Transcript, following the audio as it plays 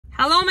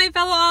Hello, my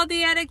fellow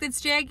Aldi addict.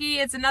 It's Jackie.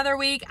 It's another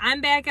week.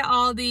 I'm back at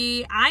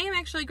Aldi. I am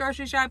actually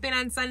grocery shopping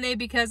on Sunday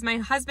because my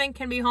husband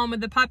can be home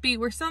with the puppy.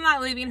 We're still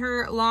not leaving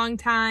her long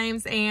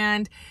times,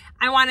 and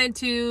I wanted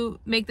to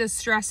make this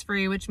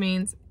stress-free, which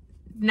means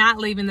not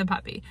leaving the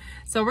puppy.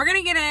 So we're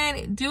going to get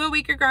in, do a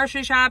week of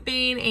grocery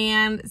shopping,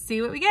 and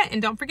see what we get.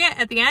 And don't forget,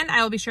 at the end,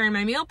 I will be sharing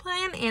my meal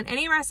plan, and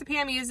any recipe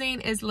I'm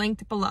using is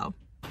linked below.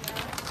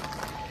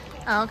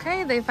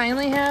 Okay, they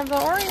finally have the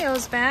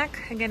Oreos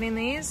back. I'm getting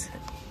these.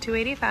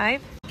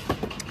 $2.85.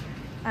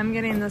 I'm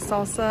getting the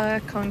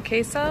salsa con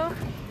queso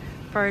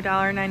for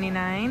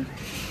 $1.99,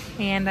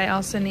 and I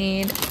also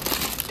need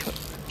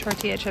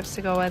tortilla chips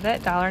to go with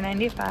it,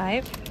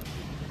 $1.95.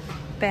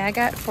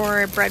 Baguette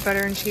for bread,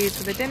 butter, and cheese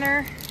for the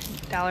dinner,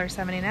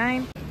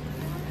 $1.79.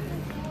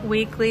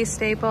 Weekly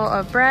staple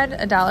of bread,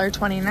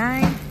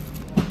 $1.29.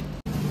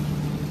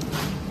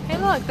 Hey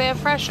look, they have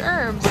fresh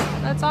herbs.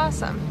 That's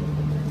awesome.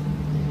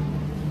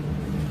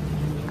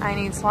 I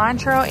need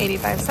cilantro,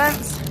 85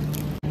 cents.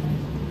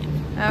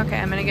 Okay,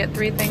 I'm gonna get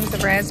 3 things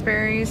of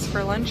raspberries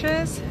for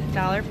lunches,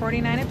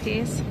 $1.49 a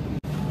piece.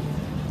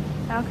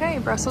 Okay,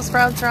 Brussels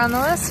sprouts are on the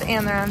list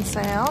and they're on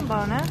sale,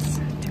 bonus,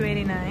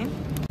 $2.89.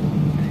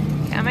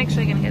 Okay, I'm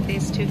actually gonna get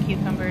these 2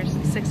 cucumbers,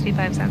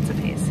 65 cents a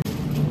piece.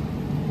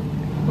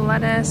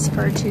 Lettuce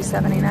for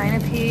 $2.79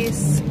 a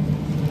piece.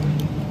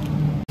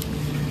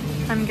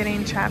 I'm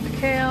getting chopped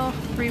kale,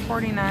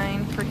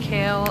 $3.49 for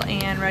kale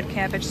and red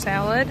cabbage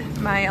salad,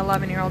 my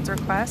 11-year-old's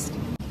request.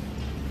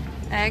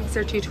 Eggs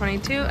are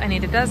 $2.22. I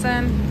need a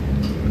dozen.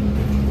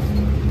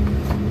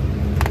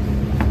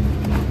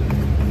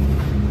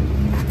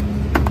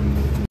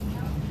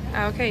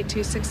 Okay,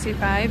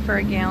 $2.65 for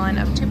a gallon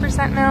of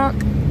 2% milk.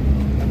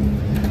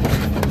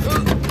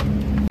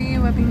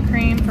 Whipping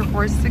cream for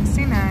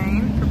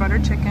 $4.69 for butter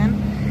chicken.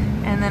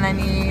 And then I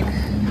need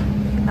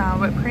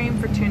whipped cream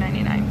for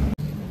 $2.99.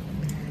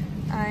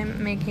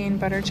 I'm making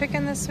butter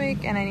chicken this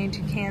week, and I need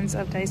 2 cans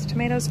of diced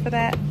tomatoes for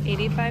that,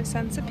 85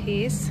 cents a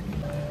piece.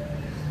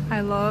 I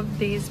love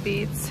these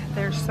beets.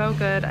 They're so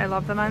good. I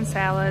love them on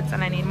salads,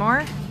 and I need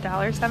more,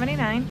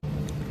 $1.79.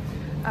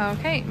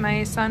 Okay,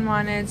 my son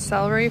wanted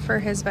celery for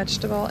his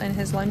vegetable in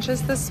his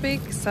lunches this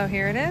week, so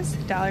here it is,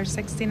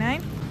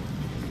 $1.69.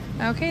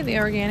 Okay, the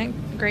organic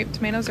grape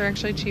tomatoes are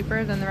actually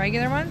cheaper than the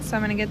regular ones, so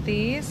I'm gonna get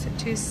these,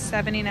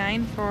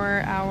 $2.79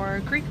 for our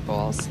Greek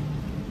bowls.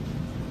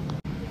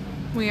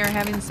 We are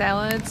having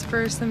salads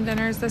for some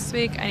dinners this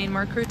week. I need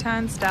more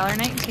croutons,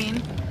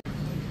 $1.19.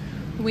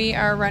 We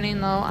are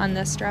running low on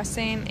this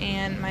dressing,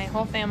 and my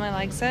whole family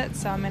likes it,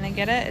 so I'm gonna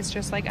get it. It's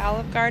just like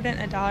Olive Garden,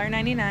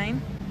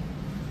 $1.99.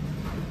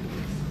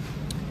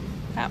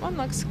 That one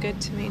looks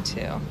good to me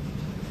too.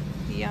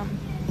 Yum.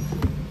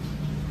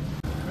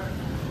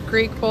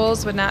 Greek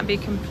bowls would not be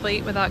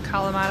complete without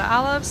Kalamata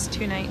olives,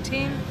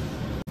 $2.19.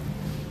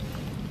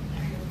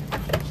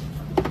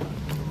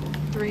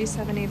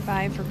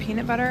 $3.75 for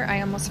peanut butter.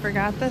 I almost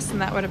forgot this, and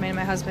that would have made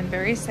my husband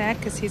very sad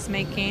because he's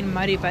making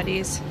Muddy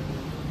Buddies.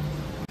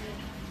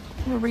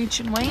 We're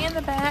reaching way in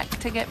the back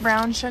to get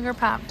brown sugar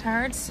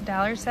Pop-Tarts,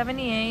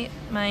 $1.78,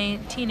 my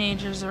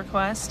teenager's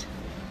request.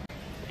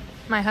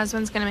 My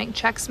husband's gonna make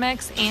Chex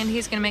Mix, and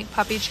he's gonna make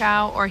Puppy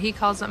Chow, or he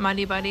calls it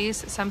Muddy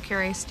Buddies. So I'm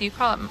curious, do you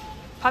call it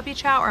Puppy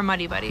Chow or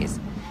Muddy Buddies?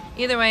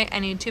 Either way, I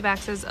need 2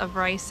 boxes of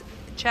rice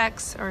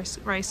Chex or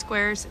rice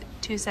squares,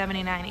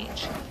 $2.79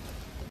 each.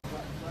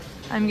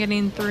 I'm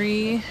getting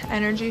 3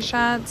 energy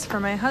shots for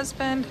my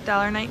husband,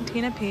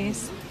 $1.19 a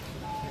piece.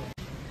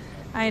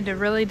 I had to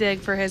really dig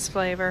for his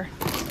flavor.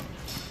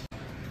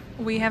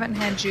 We haven't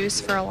had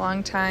juice for a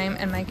long time,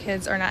 and my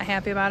kids are not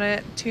happy about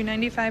it.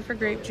 $2.95 for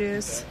grape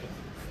juice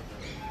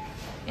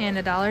and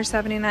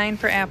 $1.79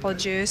 for apple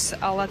juice.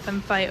 I'll let them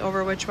fight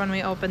over which one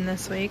we open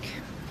this week.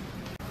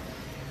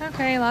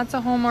 Okay, lots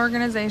of home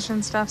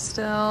organization stuff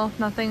still.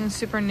 Nothing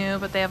super new,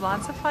 but they have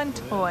lots of fun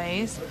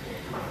toys.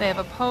 They have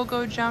a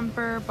pogo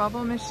jumper,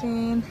 bubble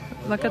machine.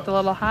 Look at the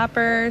little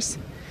hoppers.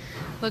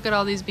 Look at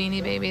all these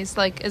Beanie Babies.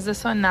 Like, is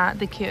this one not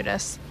the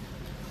cutest?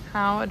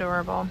 How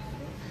adorable.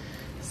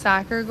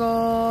 Soccer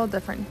goal,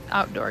 different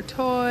outdoor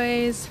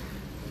toys.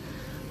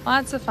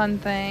 Lots of fun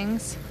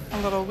things. A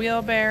little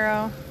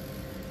wheelbarrow.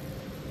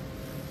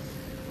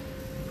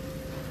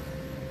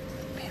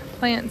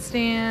 Plant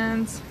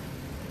stands.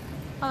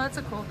 Oh, that's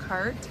a cool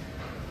cart.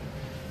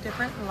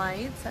 Different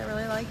lights. I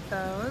really like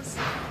those.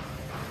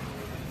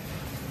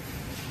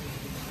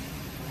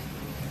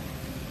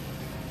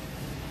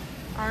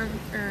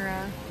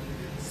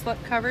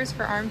 Slip covers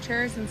for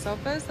armchairs and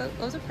sofas.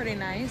 Those are pretty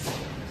nice.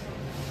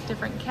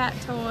 Different cat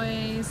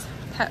toys,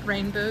 pet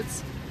rain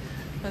boots.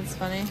 That's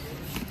funny.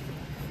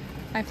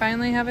 I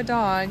finally have a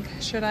dog.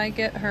 Should I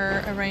get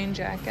her a rain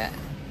jacket?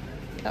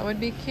 That would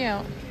be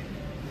cute.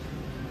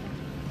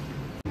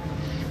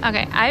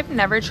 Okay, I've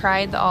never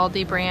tried the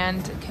Aldi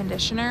brand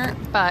conditioner,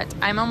 but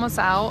I'm almost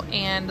out,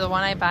 and the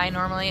one I buy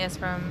normally is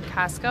from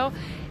Costco.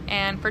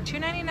 And for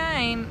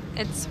 $2.99,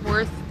 it's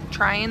worth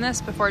trying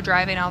this before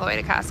driving all the way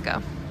to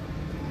Costco.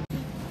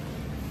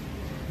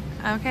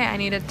 Okay, I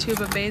need a tube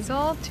of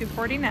basil,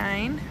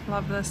 $2.49.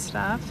 Love this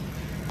stuff.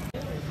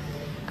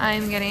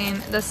 I'm getting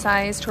the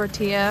size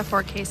tortilla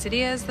for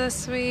quesadillas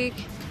this week.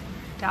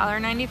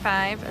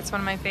 $1.95. It's one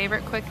of my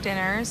favorite quick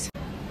dinners.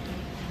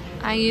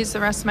 I used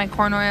the rest of my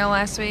corn oil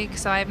last week,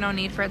 so I have no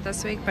need for it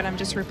this week, but I'm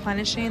just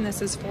replenishing.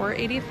 This is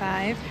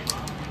 $4.85.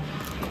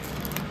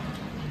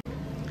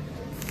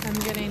 I'm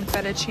getting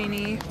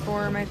fettuccine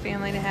for my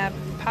family to have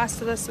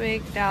pasta this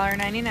week,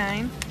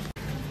 $1.99.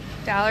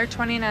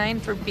 $1.29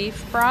 for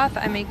beef broth.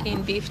 I'm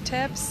making beef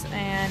tips,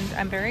 and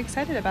I'm very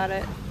excited about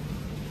it.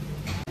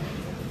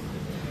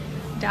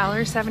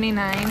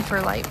 $1.79 for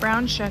light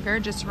brown sugar,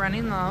 just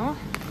running low.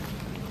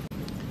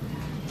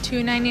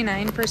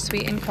 $2.99 for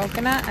sweetened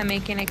coconut. I'm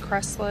making a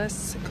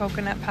crustless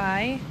coconut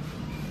pie.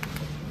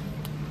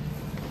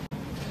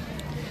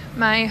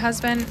 My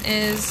husband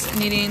is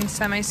needing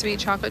semi-sweet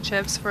chocolate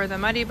chips for the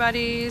Muddy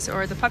Buddies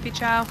or the Puppy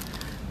Chow.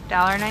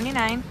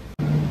 $1.99.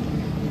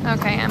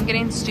 Okay, I'm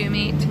getting stew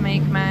meat to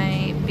make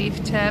my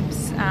beef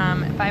tips.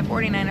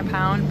 $5.49 a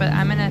pound, but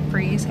I'm gonna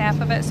freeze half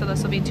of it, so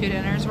this will be 2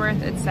 dinners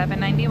worth. It's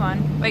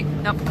 $7.91. Wait,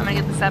 nope, I'm gonna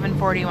get the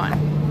 $7.41.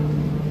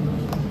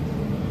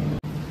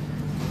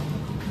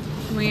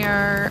 We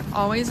are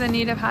always in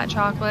need of hot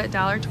chocolate,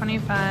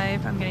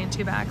 $1.25. I'm getting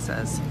 2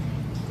 boxes.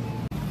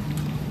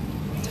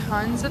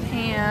 Tons of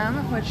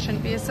ham, which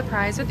shouldn't be a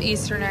surprise with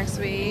Easter next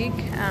week.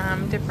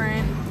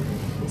 Different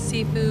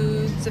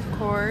seafoods, of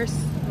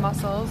course.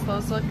 Mussels,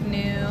 those look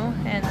new.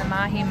 And the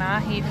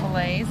mahi-mahi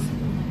fillets.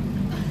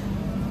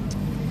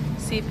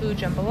 Seafood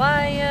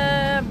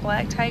jambalaya,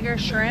 black tiger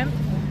shrimp.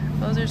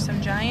 Those are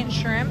some giant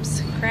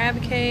shrimps.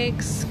 Crab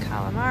cakes,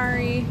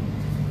 calamari,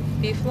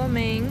 beef lo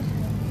mein.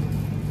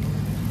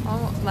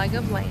 Oh, leg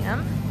of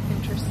lamb.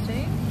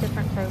 Interesting.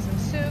 Different frozen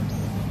soups.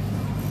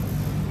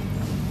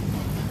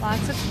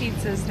 Lots of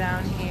pizzas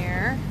down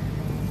here.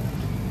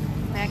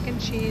 Mac and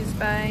cheese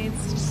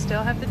bites.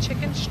 Still have the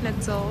chicken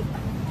schnitzel.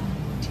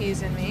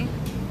 Teasing me.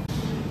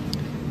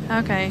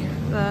 Okay,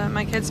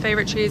 my kid's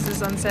favorite cheese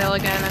is on sale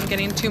again. I'm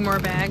getting 2 more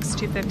bags,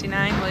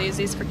 $2.59. We'll use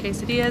these for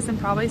quesadillas and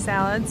probably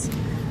salads.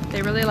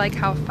 They really like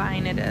how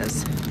fine it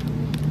is.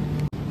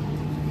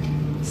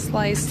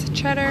 Sliced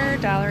cheddar,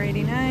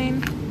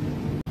 $1.89.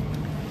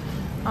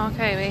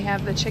 Okay, we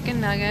have the chicken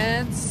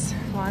nuggets,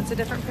 lots of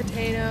different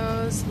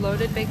potatoes,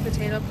 loaded baked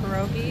potato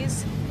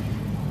pierogies,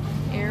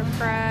 air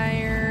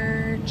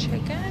fryer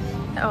chicken,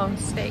 oh,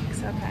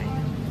 steaks, okay.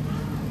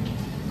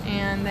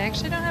 And they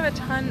actually don't have a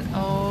ton.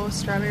 Oh,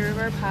 strawberry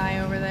rhubarb pie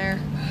over there.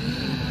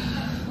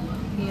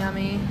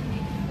 Yummy.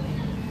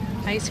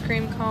 Ice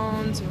cream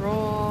cones,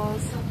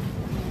 rolls.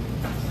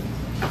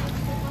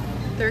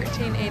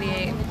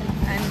 $13.88.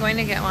 I'm going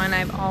to get one.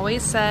 I've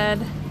always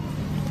said,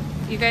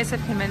 you guys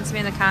have convinced me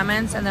in the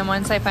comments, and then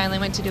once I finally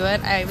went to do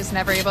it, I was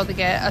never able to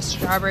get a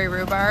strawberry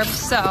rhubarb,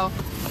 so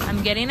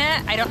I'm getting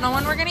it. I don't know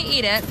when we're gonna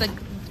eat it. The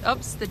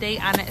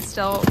date on it is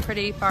still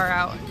pretty far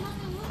out.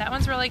 That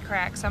one's really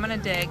cracked, so I'm gonna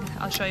dig.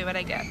 I'll show you what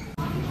I get.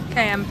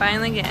 Okay, I'm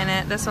finally getting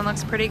it. This one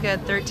looks pretty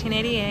good,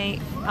 $13.88.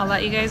 I'll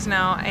let you guys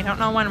know. I don't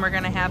know when we're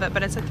gonna have it,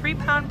 but it's a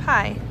 3-pound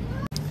pie.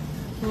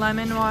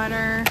 Lemon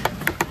water,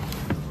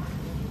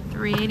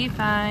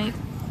 $3.85.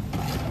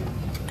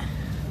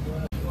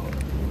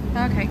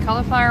 Okay,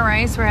 cauliflower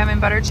rice. We're having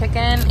butter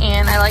chicken,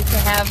 and I like to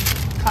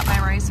cut my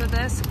rice with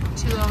this,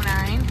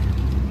 $2.09.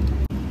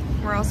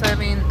 We're also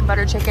having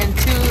butter chicken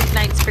 2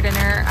 nights for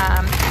dinner,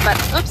 but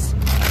oops,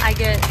 I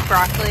get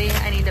broccoli.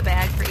 I need a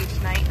bag for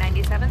each night,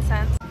 97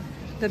 cents.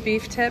 The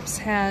beef tips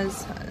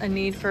has a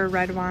need for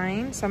red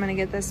wine, so I'm gonna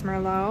get this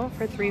Merlot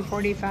for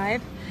 $3.45,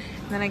 and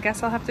then I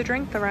guess I'll have to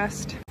drink the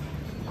rest.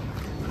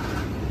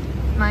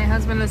 My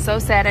husband was so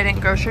sad I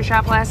didn't grocery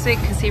shop last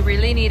week because he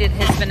really needed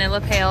his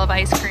vanilla pail of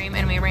ice cream,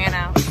 and we ran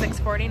out,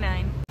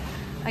 $6.49.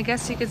 I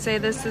guess you could say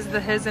this is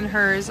the his and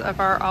hers of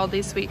our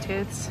Aldi Sweet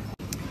Tooths.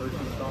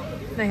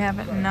 They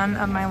have none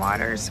of my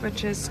waters,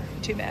 which is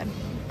too bad.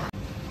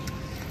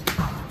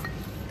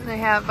 They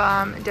have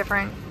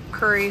different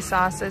curry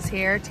sauces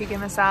here, tikka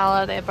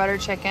masala, they have butter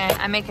chicken.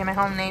 I'm making my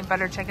homemade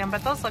butter chicken,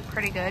 but those look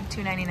pretty good,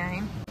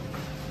 $2.99.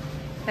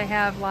 They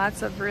have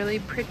lots of really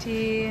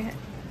pretty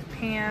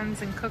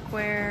pans and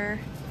cookware.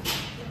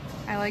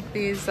 I like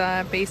these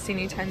basting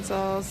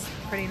utensils,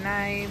 pretty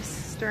knives,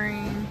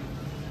 stirring.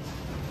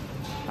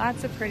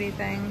 Lots of pretty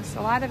things.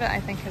 A lot of it I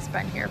think has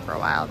been here for a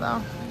while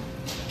though.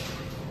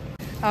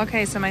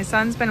 Okay, so my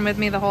son's been with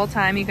me the whole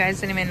time. You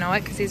guys didn't even know it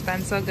because he's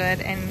been so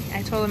good. And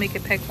I told him he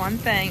could pick one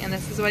thing, and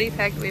this is what he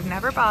picked. We've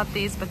never bought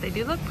these, but they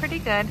do look pretty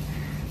good.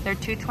 They're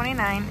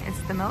 $2.29.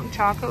 It's the milk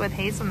chocolate with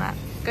hazelnut.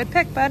 Good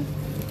pick, bud.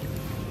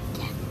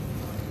 Yeah.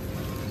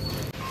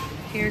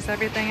 Here's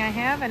everything I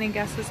have. Any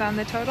guesses on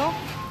the total?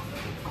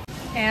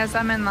 As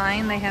I'm in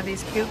line, they have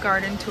these cute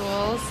garden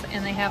tools,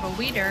 and they have a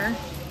weeder.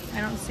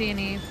 I don't see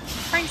any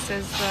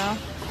prices though.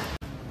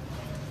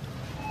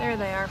 There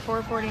they are,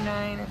 $4.49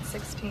 and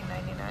 $16.99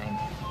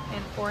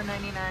 and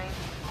 $4.99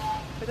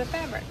 for the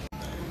fabric.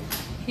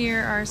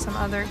 Here are some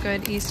other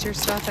good Easter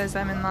stuff as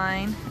I'm in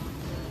line.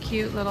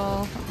 Cute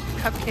little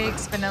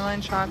cupcakes, vanilla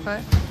and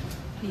chocolate.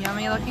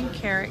 Yummy looking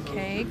carrot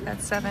cake,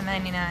 that's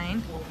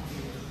 $7.99.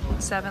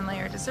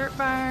 7-layer dessert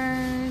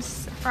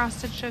bars,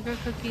 frosted sugar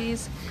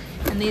cookies,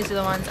 and these are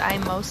the ones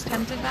I'm most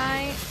tempted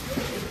by.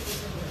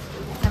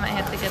 I might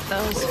have to get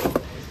those.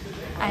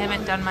 I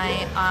haven't done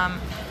my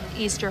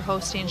Easter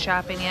hosting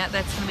shopping yet.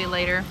 That's gonna be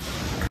later.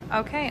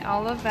 Okay,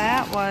 all of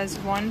that was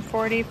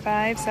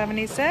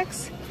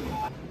 $145.76.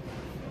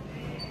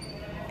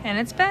 And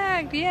it's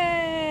bagged,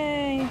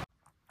 yay!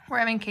 We're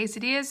having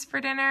quesadillas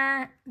for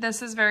dinner.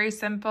 This is very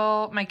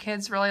simple. My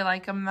kids really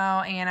like them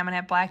though, and I'm gonna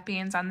have black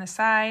beans on the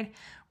side.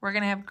 We're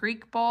gonna have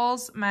Greek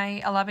bowls.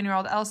 My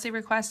 11-year-old Elsie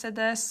requested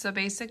this. So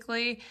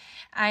basically,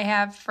 I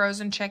have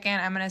frozen chicken.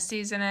 I'm gonna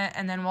season it,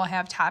 and then we'll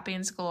have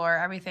toppings galore.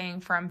 Everything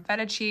from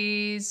feta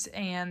cheese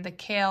and the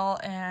kale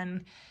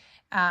and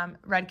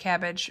red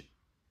cabbage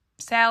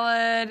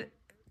salad,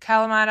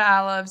 Kalamata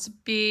olives,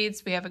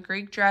 beets. We have a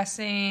Greek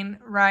dressing,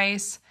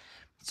 rice.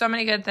 So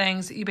many good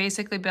things. You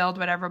basically build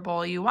whatever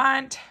bowl you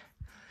want.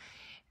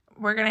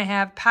 We're going to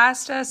have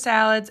pasta,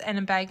 salads, and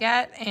a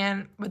baguette.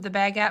 And with the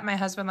baguette, my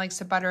husband likes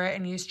to butter it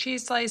and use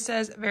cheese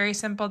slices. Very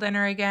simple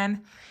dinner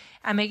again.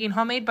 I'm making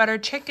homemade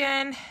buttered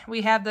chicken.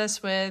 We have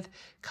this with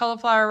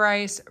cauliflower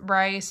rice,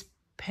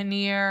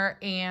 paneer,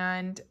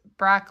 and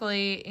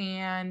broccoli,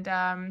 and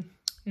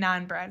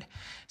naan bread.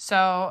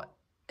 So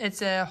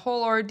it's a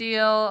whole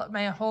ordeal.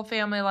 My whole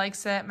family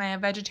likes it. My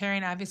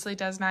vegetarian obviously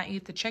does not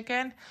eat the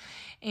chicken.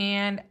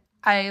 And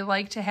I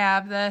like to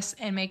have this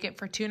and make it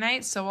for 2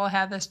 nights. So we'll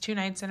have this 2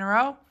 nights in a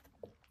row.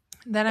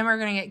 Then we're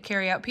going to get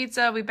carry-out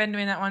pizza. We've been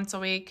doing that once a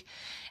week,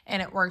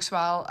 and it works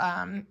well.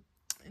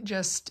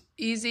 Just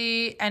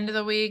easy, end of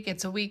the week.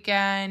 It's a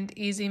weekend,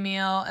 easy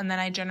meal. And then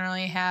I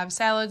generally have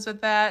salads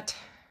with that.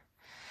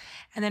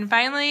 And then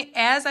finally,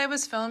 as I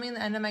was filming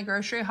the end of my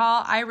grocery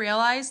haul, I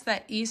realized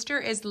that Easter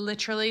is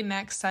literally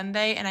next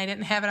Sunday, and I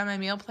didn't have it on my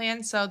meal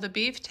plan. So the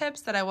beef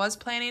tips that I was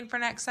planning for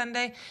next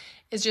Sunday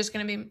is just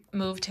going to be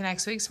moved to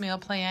next week's meal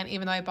plan,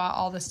 even though I bought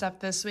all the stuff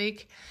this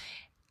week.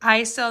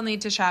 I still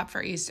need to shop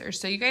for Easter.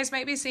 So you guys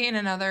might be seeing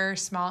another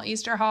small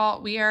Easter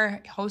haul. We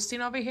are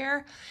hosting over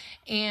here,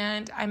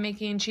 and I'm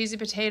making cheesy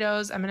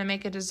potatoes. I'm going to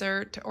make a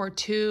dessert or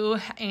 2,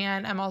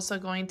 and I'm also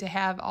going to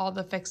have all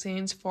the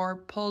fixings for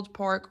pulled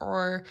pork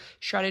or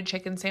shredded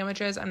chicken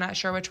sandwiches. I'm not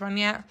sure which one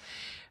yet.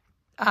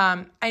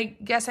 I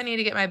guess I need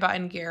to get my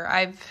button gear.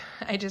 I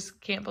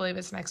just can't believe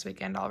it's next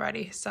weekend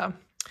already. So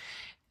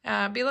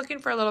be looking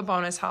for a little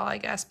bonus haul, I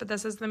guess. But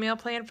this is the meal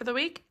plan for the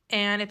week.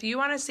 And if you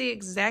want to see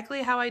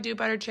exactly how I do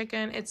buttered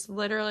chicken, it's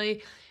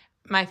literally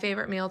my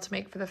favorite meal to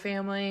make for the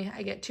family.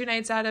 I get 2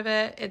 nights out of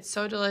it. It's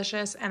so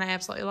delicious, and I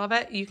absolutely love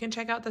it. You can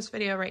check out this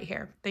video right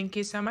here. Thank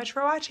you so much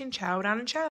for watching. Ciao down and ciao.